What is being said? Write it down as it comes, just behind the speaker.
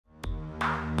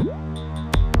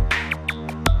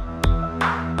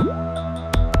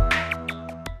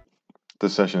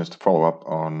This session is to follow up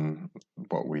on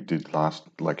what we did last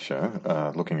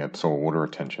lecture, looking at soil water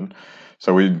retention.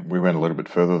 So we went a little bit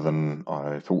further than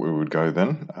I thought we would go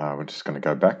then. We're just going to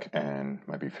go back and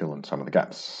maybe fill in some of the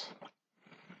gaps.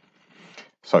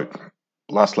 So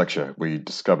last lecture we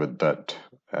discovered that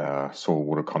soil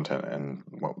water content and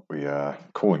what we are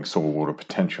calling soil water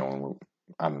potential, and we'll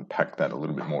unpack that a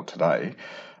little bit more today,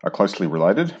 are closely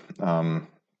related.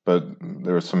 But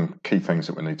there are some key things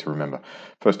that we need to remember.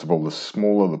 First of all, the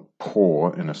smaller the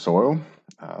pore in a soil,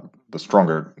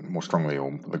 the more strongly,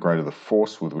 or the greater the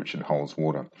force with which it holds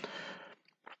water.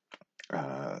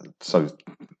 So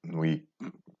we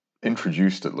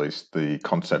introduced at least the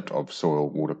concept of soil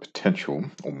water potential,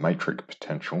 or matrix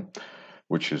potential,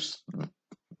 which is,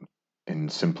 in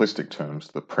simplistic terms,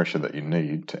 the pressure that you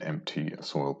need to empty a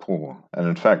soil pore. And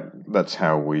in fact, that's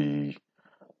how we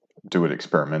do it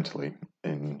experimentally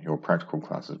in your practical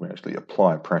classes. We actually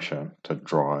apply pressure to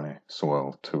dry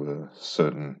soil to a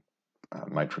certain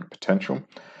matrix potential,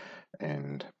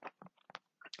 and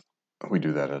we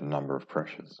do that at a number of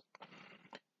pressures.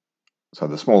 So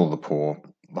the smaller the pore,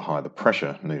 the higher the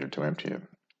pressure needed to empty it.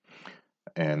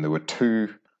 And there were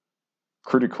two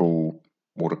critical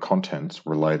water contents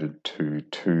related to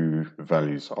two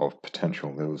values of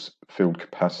potential. There was field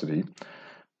capacity,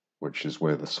 which is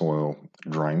where the soil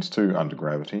drains to under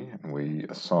gravity, and we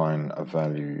assign a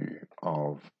value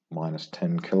of minus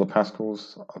 10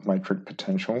 kilopascals of matrix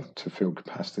potential to field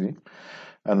capacity.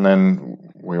 And then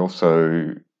we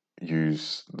also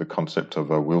use the concept of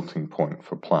a wilting point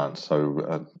for plants,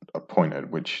 so a point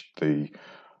at which the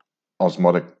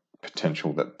osmotic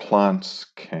potential that plants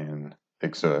can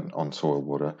exert on soil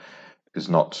water is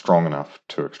not strong enough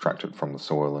to extract it from the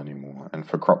soil anymore. And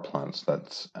for crop plants,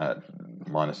 that's at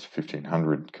minus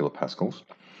 1500 kilopascals,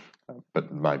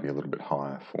 but maybe a little bit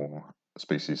higher for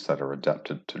species that are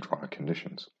adapted to dry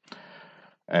conditions.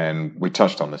 And we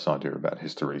touched on this idea about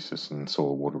hysteresis and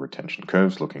soil water retention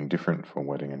curves looking different for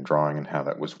wetting and drying, and how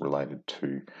that was related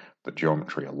to the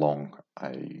geometry along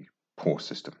a pore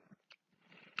system.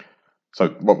 So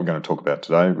what we're going to talk about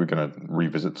today, we're going to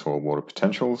revisit soil water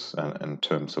potentials in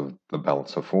terms of the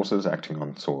balance of forces acting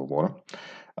on soil water.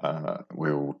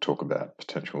 We'll talk about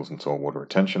potentials in soil water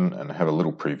retention and have a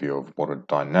little preview of water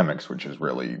dynamics, which is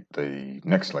really the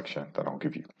next lecture that I'll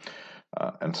give you.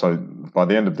 And so by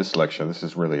the end of this lecture, this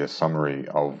is really a summary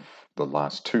of the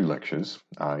last two lectures.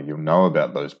 You'll know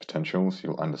about those potentials,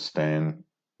 you'll understand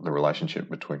the relationship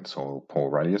between soil pore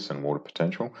radius and water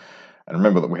potential. And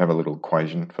remember that we have a little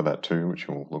equation for that too, which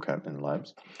we'll look at in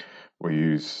labs. We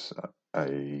use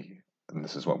and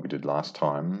this is what we did last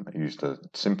time, I used a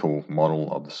simple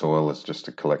model of the soil as just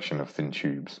a collection of thin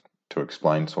tubes to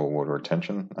explain soil water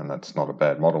retention, and that's not a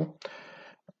bad model.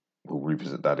 We'll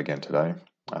revisit that again today.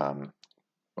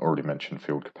 Already mentioned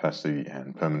field capacity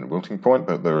and permanent wilting point,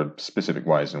 but there are specific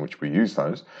ways in which we use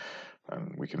those,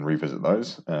 and we can revisit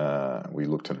those. We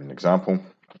looked at an example.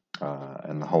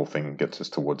 And the whole thing gets us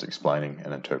towards explaining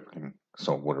and interpreting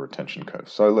soil water retention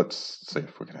curves. So let's see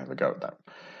if we can have a go at that.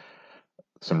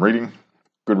 Some reading,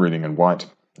 good reading in White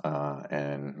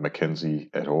and Mackenzie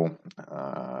et al.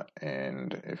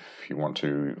 And if you want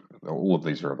to, all of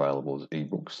these are available as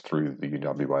ebooks through the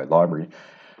UWA library.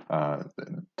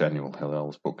 Daniel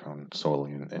Hillel's book on soil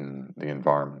in the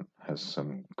environment has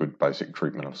some good basic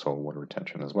treatment of soil water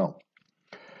retention as well.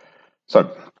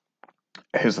 So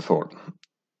here's the thought.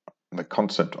 The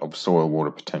concept of soil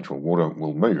water potential. Water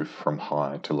will move from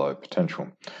high to low potential.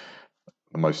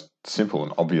 The most simple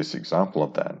and obvious example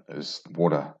of that is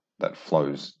water that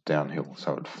flows downhill.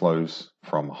 So it flows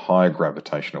from high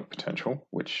gravitational potential,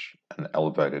 which an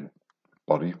elevated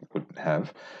body would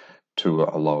have, to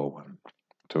a lower one,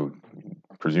 to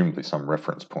presumably some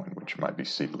reference point, which might be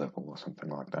sea level or something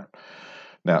like that.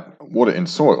 Now, water in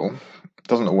soil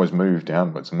doesn't always move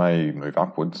downwards. It may move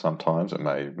upwards sometimes, it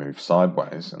may move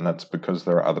sideways, and that's because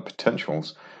there are other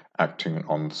potentials acting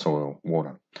on soil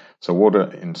water. So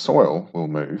water in soil will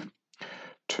move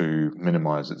to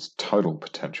minimize its total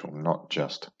potential, not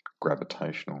just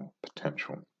gravitational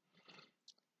potential.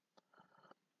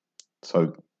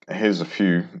 So here's a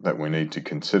few that we need to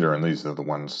consider, and these are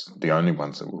the only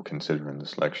ones that we'll consider in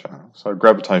this lecture. So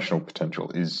gravitational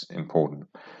potential is important.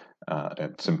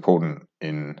 It's important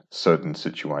in certain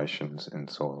situations in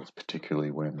soils,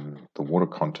 particularly when the water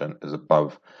content is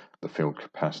above the field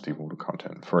capacity water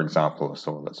content. For example, a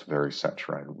soil that's very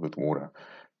saturated with water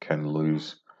can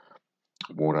lose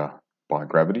water by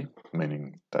gravity,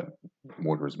 meaning that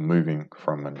water is moving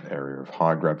from an area of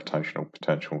high gravitational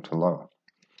potential to lower.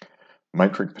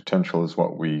 Matrix potential is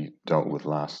what we dealt with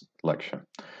last lecture.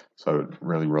 So it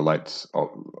really relates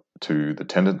to the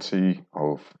tendency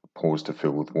of pores to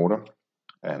fill with water,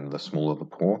 and the smaller the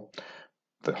pore,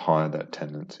 the higher that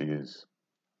tendency is.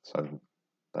 So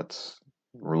that's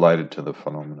related to the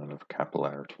phenomenon of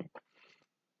capillarity.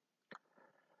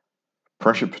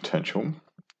 Pressure potential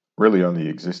really only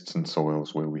exists in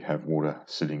soils where we have water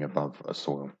sitting above a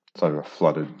soil. So a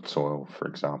flooded soil, for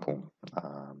example,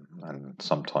 and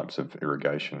some types of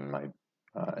irrigation may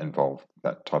involve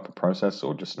that type of process,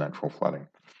 or just natural flooding.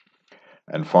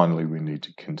 And finally, we need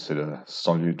to consider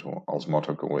solute or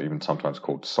osmotic, or even sometimes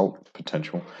called salt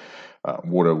potential.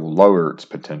 Water will lower its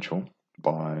potential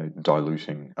by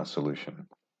diluting a solution.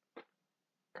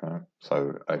 Okay,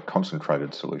 so a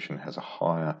concentrated solution has a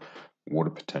higher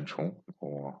water potential,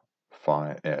 or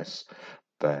phi S,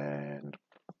 than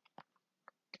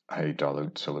a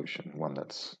dilute solution. One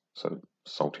that's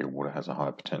saltier water has a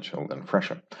higher potential than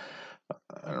fresher.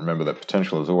 And remember that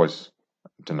potential is always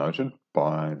denoted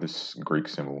by this Greek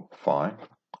symbol phi,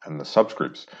 and the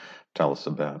subscripts tell us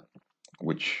about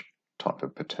which type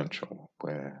of potential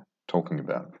we're talking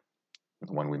about.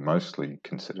 The one we mostly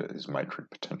consider is matrix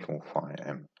potential phi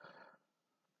m.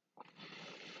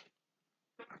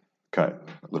 Okay,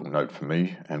 a little note for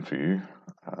me and for you,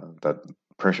 that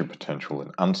pressure potential in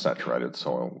unsaturated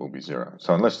soil will be zero.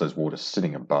 So unless there's water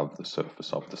sitting above the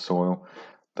surface of the soil,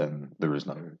 then there is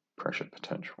no pressure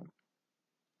potential.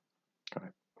 Okay,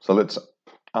 so let's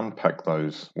unpack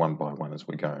those one by one as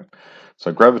we go.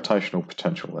 So gravitational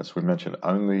potential, as we mentioned,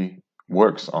 only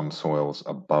works on soils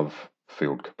above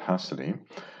field capacity,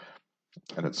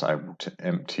 and it's able to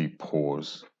empty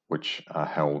pores which are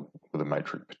held with a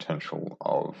matrix potential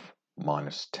of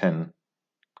minus 10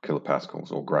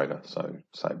 kilopascals or greater, so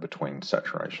say between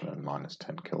saturation and minus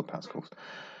 10 kilopascals.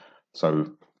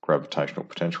 So gravitational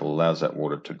potential allows that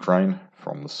water to drain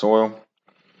from the soil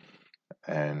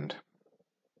and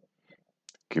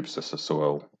gives us a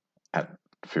soil at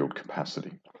field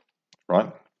capacity,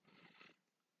 right?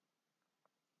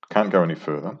 Can't go any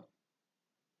further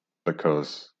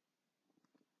because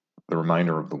the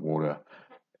remainder of the water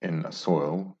in a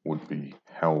soil would be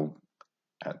held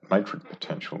at matrix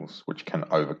potentials, which can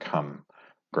overcome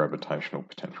gravitational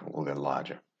potential, or they're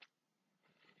larger.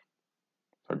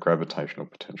 So gravitational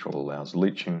potential allows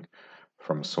leaching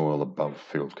from soil above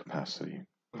field capacity.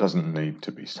 It doesn't need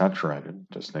to be saturated,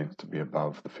 it just needs to be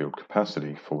above the field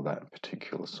capacity for that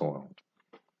particular soil.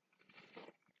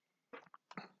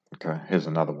 Okay, here's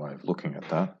another way of looking at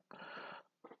that.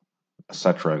 A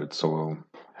saturated soil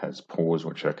has pores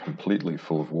which are completely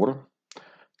full of water.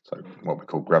 So what we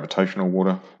call gravitational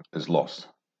water is lost,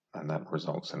 and that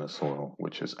results in a soil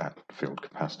which is at field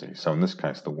capacity. So in this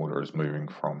case, the water is moving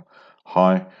from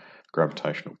high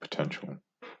gravitational potential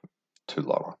to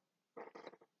lower.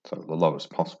 So the lowest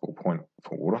possible point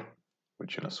for water,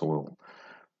 which in a soil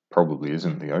probably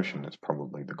isn't the ocean, it's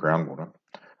probably the groundwater,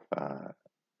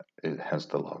 it has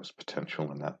the lowest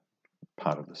potential in that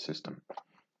part of the system.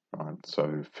 Right?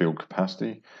 So field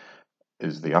capacity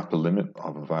is the upper limit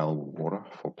of available water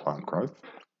for plant growth,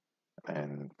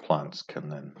 and plants can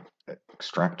then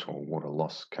extract, or water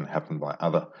loss can happen by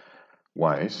other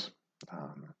ways,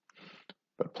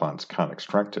 but plants can't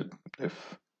extract it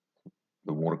if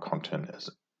the water content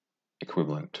is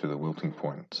equivalent to the wilting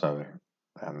point. So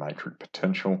our matrix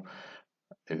potential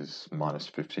is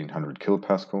minus 1500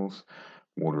 kilopascals.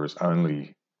 Water is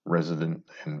only resident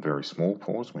in very small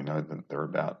pores. We know that they're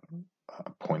about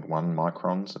 0.1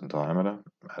 microns in diameter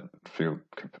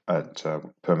at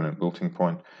permanent wilting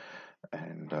point,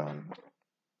 and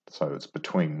so it's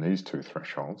between these two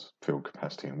thresholds, field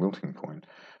capacity and wilting point,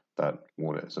 that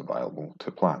water is available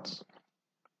to plants.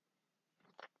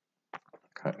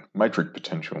 Okay, matrix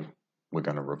potential we're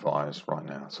going to revise right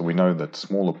now. So we know that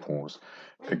smaller pores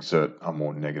exert a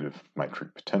more negative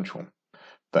matrix potential.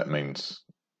 That means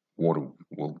water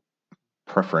will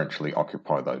preferentially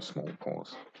occupy those small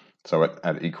pores. So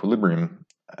at equilibrium,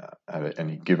 at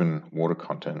any given water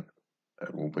content,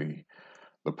 it will be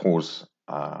the pores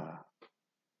are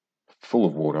full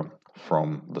of water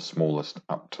from the smallest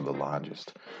up to the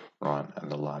largest, right? And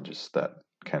the largest that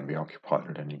can be occupied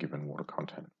at any given water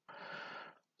content.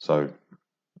 So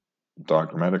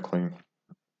diagrammatically,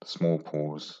 small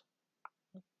pores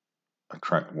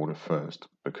attract water first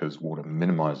because water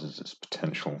minimizes its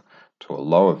potential to a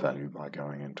lower value by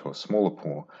going into a smaller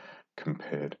pore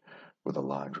compared with a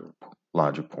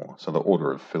larger pore. So the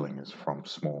order of filling is from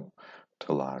small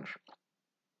to large.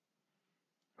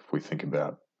 If we think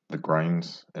about the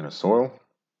grains in a soil,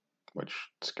 which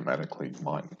schematically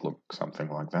might look something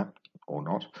like that or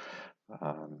not,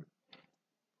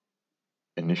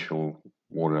 initial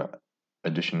water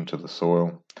addition to the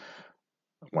soil,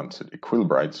 once it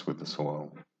equilibrates with the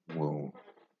soil, will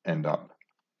end up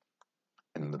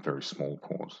in the very small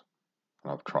pores.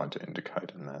 And I've tried to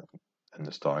indicate in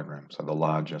this diagram. So the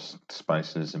largest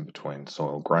spaces in between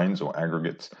soil grains or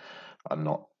aggregates are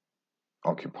not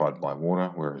occupied by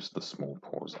water, whereas the small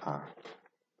pores are.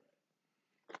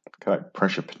 Okay,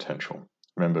 pressure potential.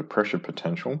 Remember, pressure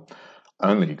potential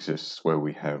only exists where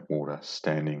we have water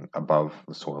standing above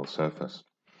the soil surface.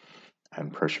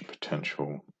 And pressure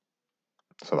potential,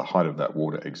 so the height of that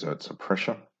water exerts a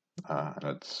pressure, and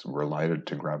it's related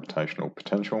to gravitational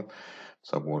potential.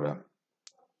 So water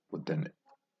would then,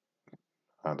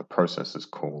 the process is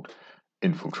called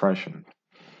infiltration.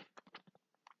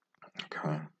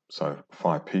 Okay, so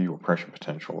phi p, or pressure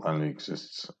potential, only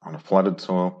exists on a flooded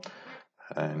soil,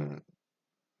 and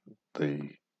the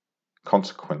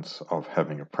consequence of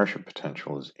having a pressure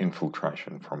potential is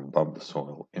infiltration from above the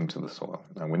soil into the soil.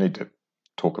 Now we need to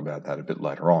talk about that a bit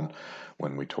later on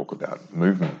when we talk about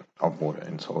movement of water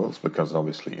in soils, because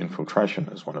obviously infiltration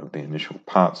is one of the initial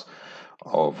parts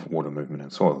of water movement in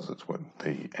soils. It's what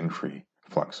the entry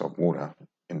flux of water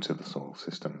into the soil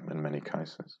system in many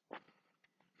cases.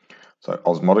 So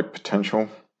osmotic potential,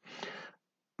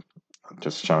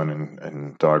 just shown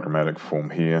in diagrammatic form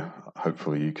here.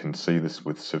 Hopefully you can see this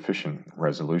with sufficient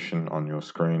resolution on your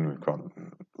screen. We've got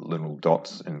little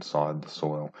dots inside the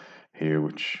soil here,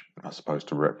 which are supposed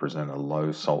to represent a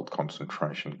low salt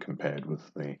concentration compared with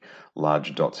the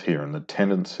large dots here. And the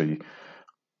tendency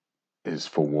is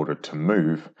for water to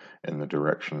move in the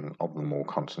direction of the more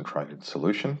concentrated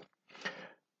solution.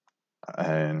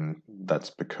 And that's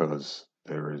because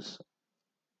there is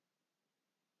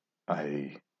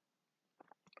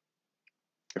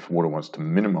if water wants to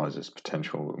minimize its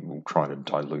potential, it will try to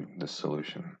dilute this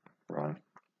solution, right?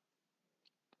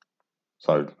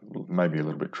 So maybe a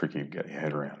little bit tricky to get your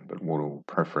head around, but water will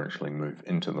preferentially move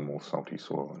into the more salty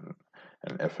soil in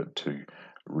an effort to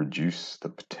reduce the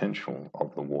potential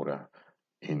of the water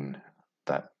in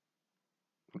that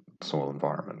soil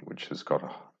environment, which has got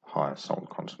a higher salt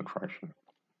concentration.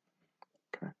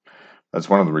 Okay, that's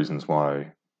one of the reasons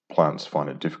why plants find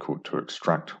it difficult to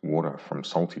extract water from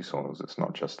salty soils. It's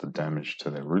not just the damage to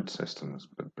their root systems,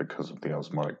 but because of the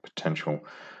osmotic potential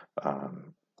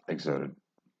exerted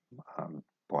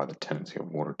by the tendency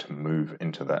of water to move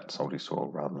into that salty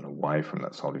soil rather than away from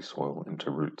that salty soil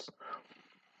into roots.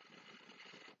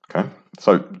 Okay,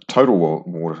 so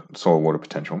total soil water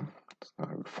potential,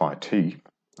 phi t,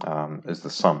 is the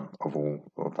sum of all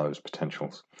of those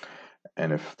potentials.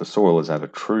 And if the soil is at a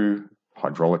true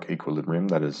hydraulic equilibrium,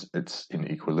 that is, it's in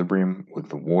equilibrium with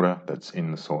the water that's in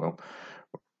the soil,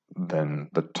 then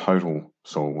the total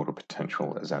soil water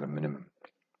potential is at a minimum.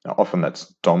 Now, often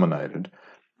that's dominated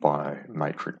by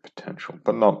matrix potential,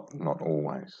 but not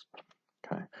always.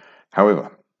 Okay.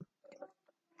 However,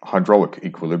 hydraulic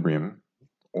equilibrium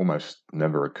almost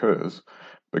never occurs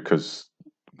because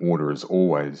water is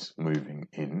always moving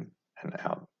in and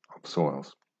out of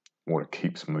soils. Water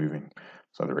keeps moving.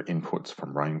 So there are inputs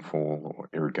from rainfall or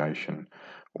irrigation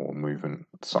or movement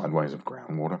sideways of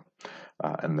groundwater.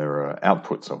 And there are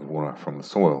outputs of water from the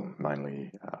soil,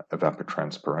 mainly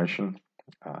evapotranspiration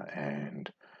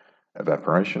and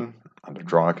evaporation under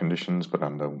drier conditions, but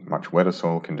under much wetter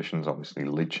soil conditions, obviously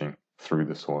leaching through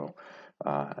the soil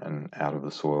and out of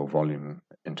the soil volume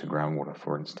into groundwater,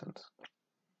 for instance.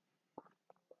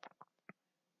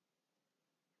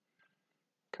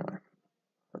 Okay,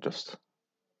 just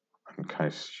in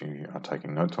case you are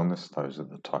taking notes on this, those are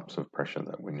the types of pressure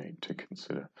that we need to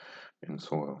consider in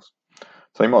soils.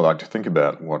 So you might like to think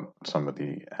about what some of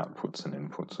the outputs and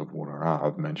inputs of water are.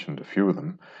 I've mentioned a few of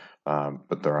them,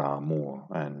 but there are more,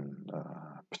 and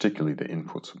particularly the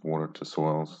inputs of water to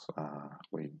soils,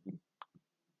 we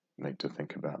need to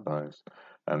think about those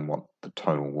and what the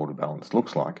total water balance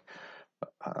looks like.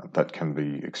 That can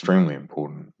be extremely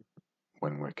important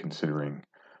when we're considering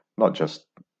not just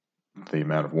the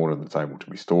amount of water that's able to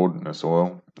be stored in a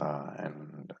soil,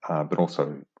 but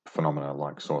also phenomena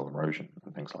like soil erosion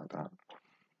and things like that.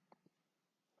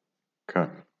 Okay,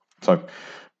 so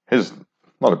here's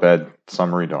not a bad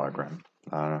summary diagram,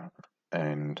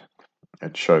 and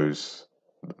it shows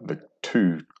the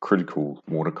two critical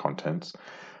water contents: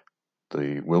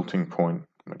 the wilting point,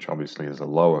 which obviously is a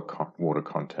lower water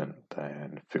content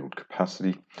than field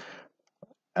capacity,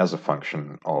 as a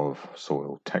function of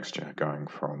soil texture, going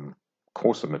from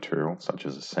coarser material such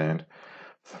as a sand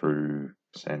through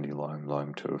sandy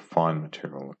loam to a fine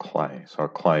material, a clay. So a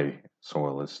clay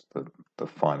soil is the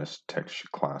finest texture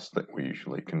class that we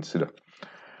usually consider.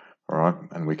 All right,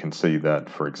 and we can see that,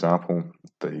 for example,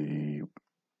 the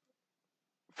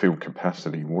field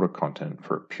capacity water content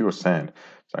for a pure sand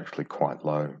is actually quite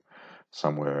low,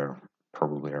 somewhere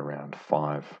probably around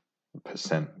 5%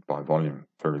 by volume,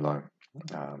 very low.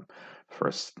 For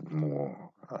a more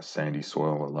sandy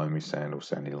soil, a loamy sand or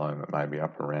sandy loam, it may be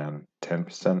up around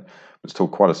 10%, but still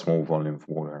quite a small volume of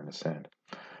water in a sand.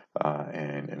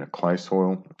 And in a clay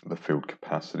soil, the field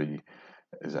capacity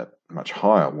is at much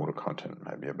higher water content,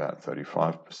 maybe about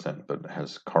 35%, but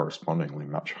has correspondingly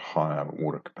much higher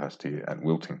water capacity at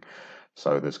wilting.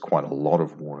 So there's quite a lot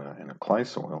of water in a clay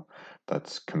soil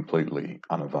that's completely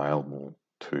unavailable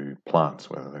to plants,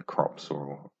 whether they're crops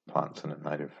or plants in a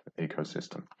native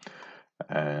ecosystem.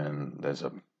 And there's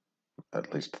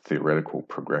at least theoretical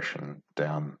progression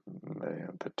down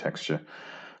the texture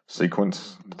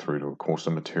sequence through to a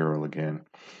coarser material again,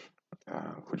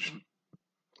 which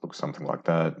looks something like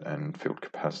that, and field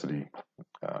capacity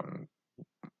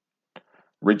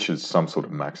reaches some sort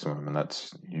of maximum, and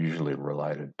that's usually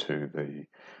related to the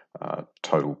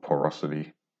total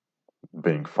porosity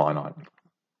being finite.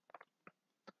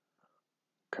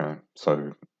 Okay,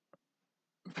 so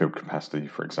field capacity,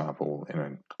 for example, in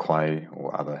a clay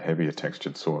or other heavier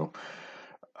textured soil,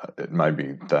 it may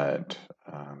be that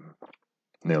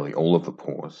nearly all of the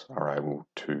pores are able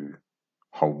to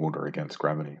hold water against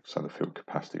gravity, so the field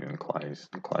capacity in clays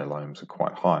and clay loams are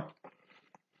quite high.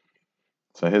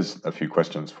 So here's a few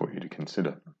questions for you to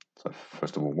consider. So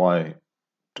first of all, why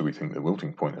do we think the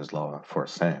wilting point is lower for a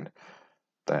sand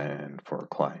than for a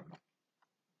clay?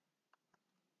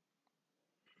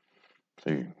 So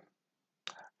you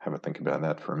have a think about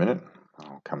that for a minute.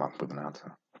 I'll come up with an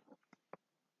answer.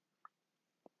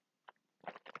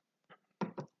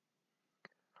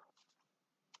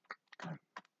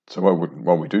 So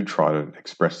what we do try to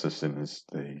express this in is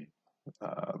the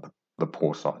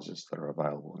pore sizes that are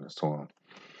available in the soil.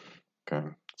 Okay,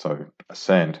 so a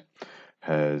sand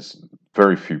has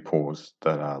very few pores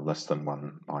that are less than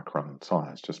 1 micron in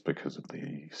size, just because of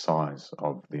the size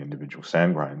of the individual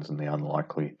sand grains and the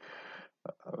unlikely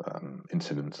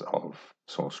incidence of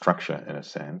soil structure in a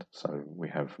sand. So we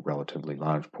have relatively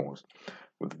large pores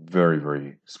with very,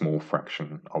 very small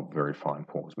fraction of very fine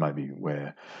pores, maybe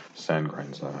where sand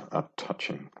grains are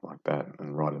touching like that,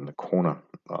 and right in the corner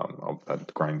of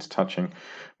that grains touching,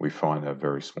 we find a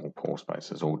very small pore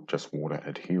spaces, or just water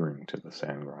adhering to the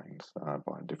sand grains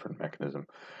by a different mechanism.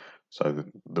 So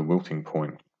the wilting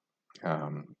point,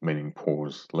 meaning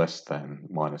pores less than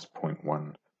minus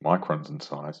 0.1 microns in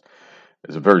size,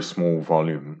 is a very small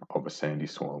volume of a sandy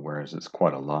soil, whereas it's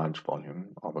quite a large volume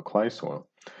of a clay soil.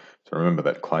 So remember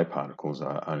that clay particles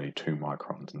are only 2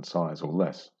 microns in size or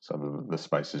less, so the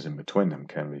spaces in between them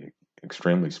can be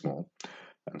extremely small,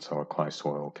 and so a clay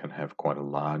soil can have quite a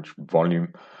large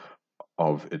volume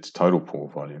of its total pore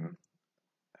volume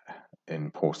in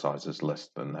pore sizes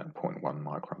less than that 0.1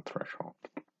 micron threshold.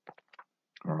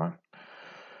 All right.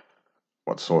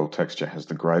 What soil texture has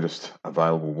the greatest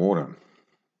available water?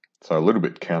 So a little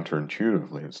bit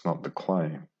counterintuitively, it's not the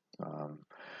clay.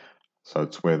 So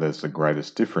it's where there's the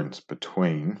greatest difference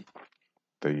between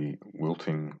the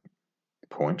wilting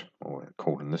point, or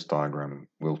called in this diagram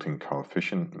wilting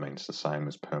coefficient, means the same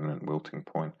as permanent wilting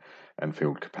point, and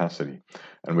field capacity.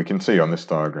 And we can see on this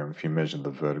diagram, if you measure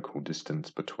the vertical distance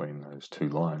between those two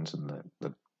lines in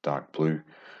the dark blue,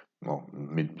 well,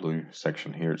 mid-blue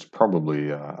section here, it's probably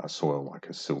a soil like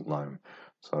a silt loam.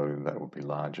 So that would be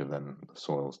larger than the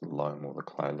soils, the loam or the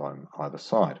clay loam either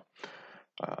side.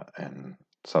 And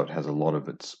so it has a lot of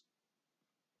its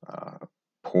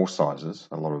pore sizes,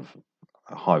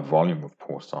 a high volume of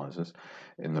pore sizes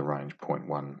in the range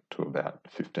 0.1 to about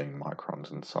 15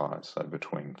 microns in size, so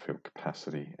between field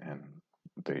capacity and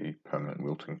the permanent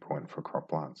wilting point for crop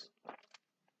plants.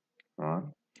 All right.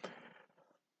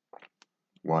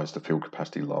 Why is the field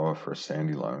capacity lower for a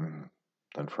sandy loam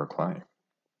than for a clay?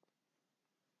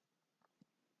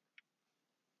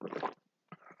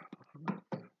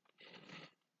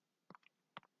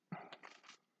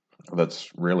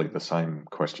 That's really the same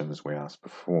question as we asked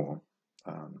before.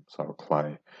 So a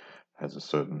clay has a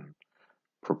certain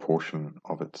proportion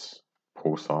of its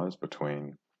pore size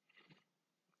between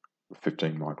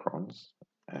 15 microns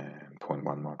and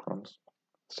 0.1 microns.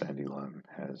 Sandy loam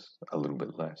has a little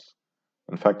bit less.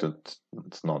 In fact, it's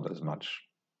not as much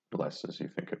less as you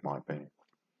think it might be.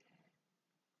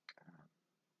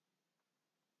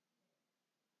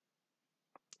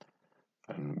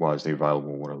 And why is the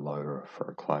available water lower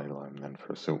for a clay loam than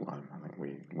for a silt loam? I think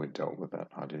we dealt with that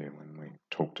idea when we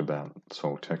talked about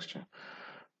soil texture.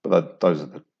 But those are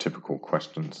the typical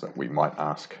questions that we might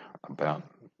ask about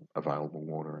available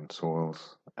water in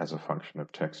soils as a function of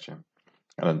texture.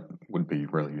 And it would be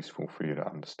really useful for you to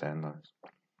understand those.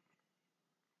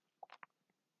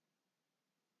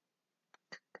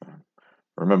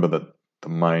 Remember that the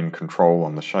main control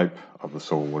on the shape of the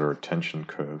soil water retention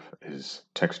curve is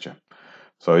texture.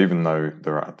 So even though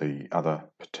there are the other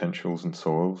potentials in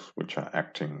soils which are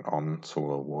acting on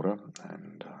soil water,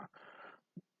 and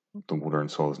the water in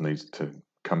soils needs to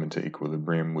come into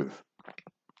equilibrium with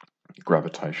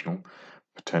gravitational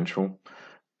potential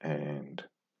and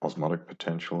osmotic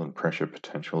potential and pressure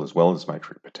potential, as well as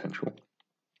matrix potential.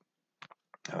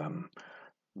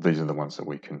 These are the ones that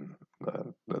we can,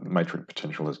 the matrix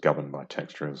potential is governed by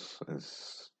texture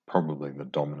is probably the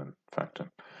dominant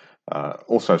factor.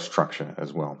 Also structure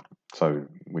as well. So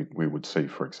we would see,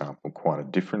 for example, quite a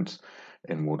difference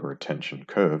in water retention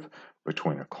curve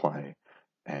between a clay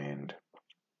and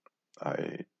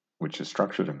which is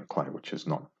structured and a clay which is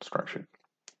not structured.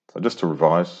 So just to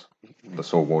revise the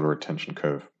soil water retention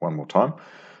curve one more time.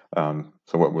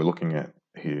 So what we're looking at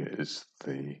here is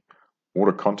the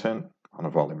water content on a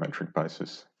volumetric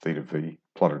basis, theta V,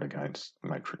 plotted against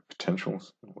matrix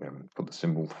potentials. We haven't put the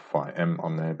symbol phi m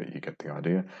on there, but you get the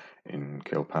idea, in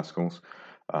kilopascals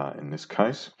in this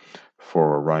case,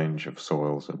 for a range of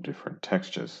soils of different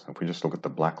textures. If we just look at the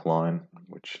black line,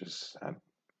 which is at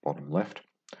bottom left,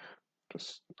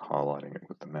 just highlighting it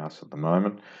with the mouse at the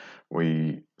moment,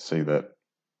 we see that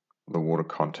the water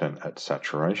content at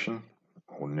saturation,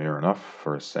 or near enough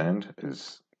for a sand,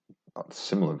 is a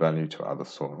similar value to other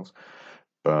soils.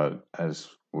 But as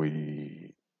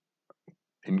we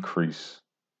increase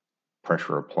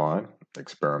pressure applied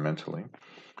experimentally,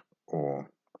 or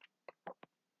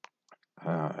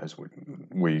as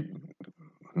we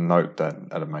note that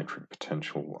at a matrix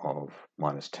potential of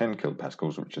minus 10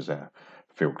 kilopascals, which is our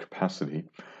field capacity,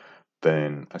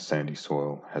 then a sandy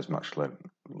soil has much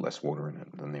less water in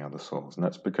it than the other soils. And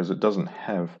that's because it doesn't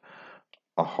have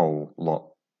a whole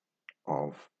lot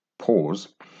of pores,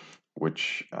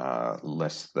 which are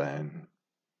less than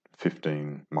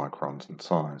 15 microns in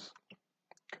size.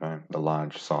 Okay, the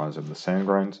large size of the sand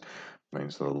grains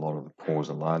means that a lot of the pores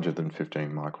are larger than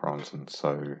 15 microns, and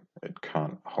so it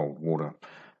can't hold water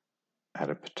at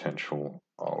a potential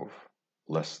of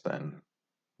less than,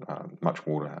 much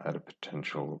water at a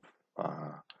potential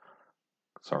of,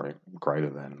 greater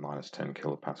than minus 10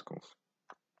 kilopascals.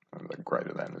 And the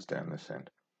greater than is down this end.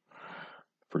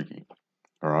 Freaky.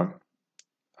 All right.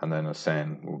 And then a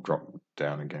sand will drop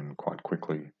down again quite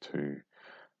quickly to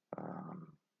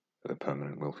the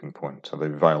permanent wilting point. So the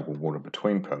available water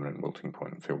between permanent wilting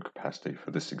point and field capacity for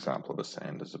this example of a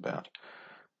sand is about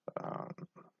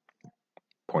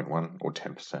 0.1 or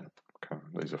 10%. Okay,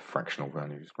 these are fractional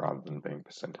values rather than being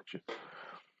percentages.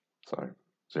 So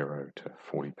 0 to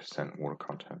 40% water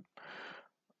content.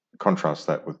 Contrast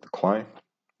that with the clay,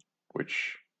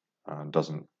 which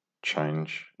doesn't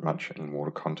change much in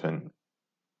water content,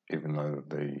 even though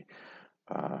the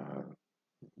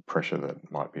pressure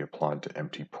that might be applied to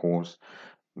empty pores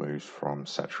moves from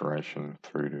saturation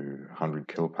through to 100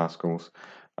 kilopascals.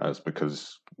 It's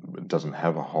because it doesn't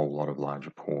have a whole lot of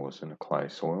larger pores in a clay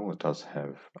soil. It does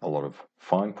have a lot of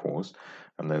fine pores,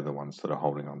 and they're the ones that are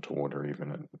holding on to water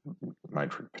even at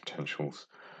matrix potentials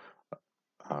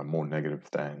more negative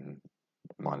than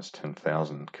minus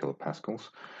 10,000 kilopascals.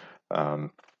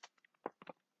 And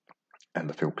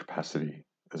the field capacity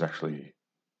is actually,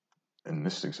 in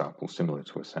this example, similar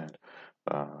to a sand.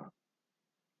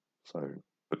 So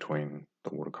between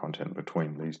the water content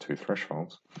between these two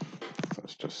thresholds,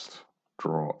 let's just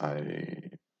draw a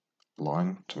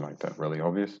line to make that really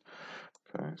obvious.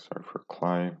 Okay, so for a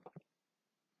clay,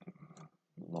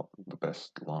 not the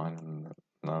best line in the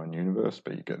known universe,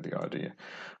 but you get the idea.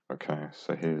 Okay,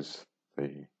 so here's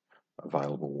the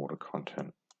available water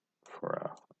content for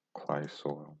our clay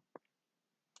soil.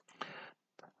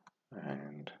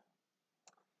 And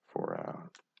for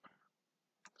our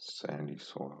sandy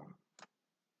soil,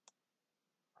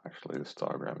 actually this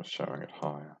diagram is showing it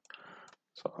higher.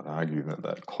 So I'd argue that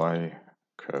that clay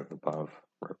curve above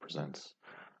represents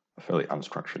a fairly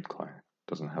unstructured clay. It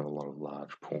doesn't have a lot of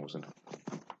large pores in it.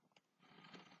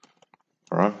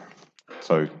 All right,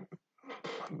 so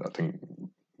I think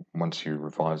once you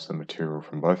revise the material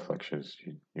from both lectures,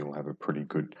 you'll have a pretty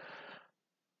good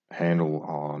handle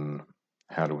on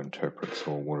how to interpret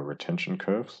soil water retention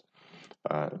curves.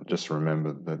 Just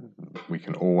remember that we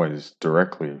can always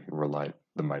directly relate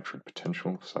the matrix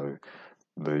potential, so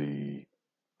the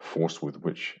force with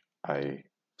which a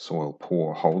soil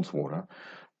pore holds water,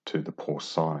 to the pore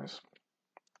size.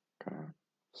 Okay,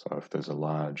 so if there's a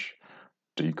large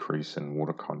decrease in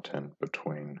water content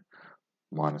between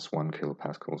minus 1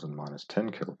 kilopascals and minus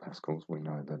 10 kilopascals, we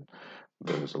know that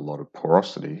there's a lot of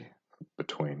porosity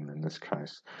between, in this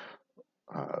case,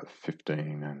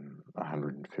 15 and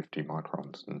 150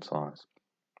 microns in size.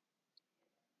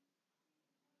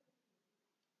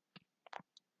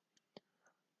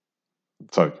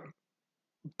 So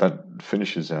that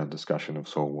finishes our discussion of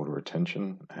soil water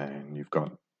retention, and you've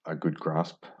got a good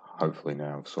grasp, hopefully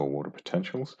now, of soil water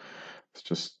potentials. Let's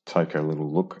just take a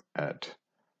little look at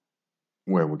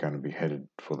where we're going to be headed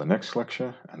for the next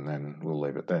lecture, and then we'll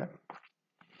leave it there.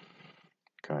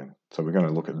 Okay, so we're going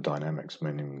to look at dynamics,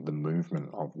 meaning the movement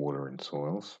of water in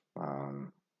soils,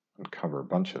 and cover a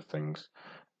bunch of things.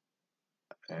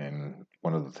 And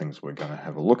one of the things we're going to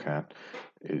have a look at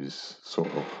is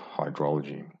soil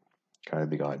hydrology, okay,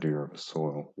 the idea of a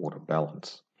soil water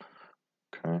balance,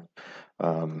 okay,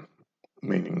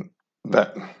 meaning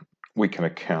that we can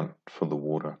account for the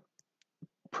water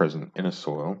present in a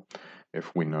soil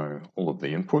if we know all of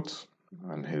the inputs,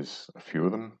 and here's a few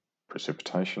of them: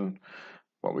 precipitation,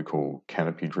 what we call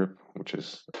canopy drip, which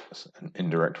is an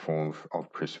indirect form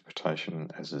of precipitation,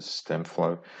 as is stem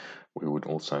flow. We would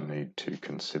also need to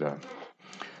consider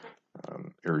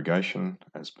irrigation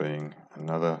as being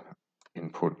another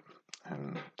input,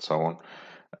 and so on.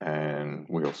 And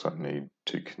we also need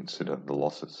to consider the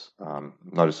losses.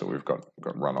 Notice that we've got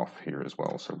runoff here as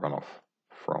well. So runoff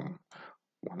from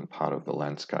one part of the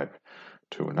landscape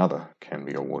to another can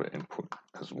be a water input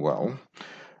as well.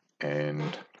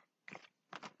 And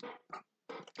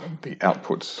the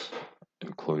outputs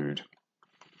include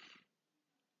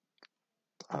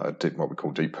what we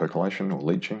call deep percolation or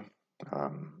leaching,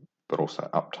 but also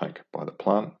uptake by the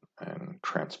plant and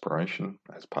transpiration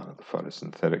as part of the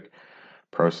photosynthetic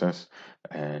process,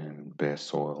 and bare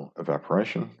soil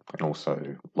evaporation, and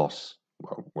also loss,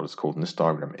 what is called in this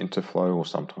diagram interflow, or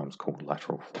sometimes called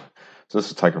lateral flow. So this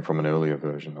is taken from an earlier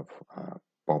version of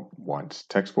Bob White's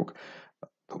textbook.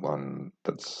 The one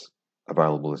that's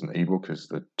available as an ebook is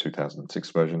the 2006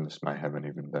 version. This may have an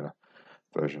even better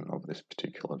version of this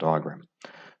particular diagram.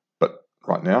 But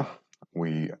right now,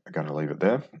 we are going to leave it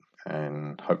there,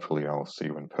 and hopefully I'll see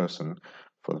you in person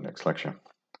for the next lecture.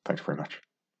 Thanks very much.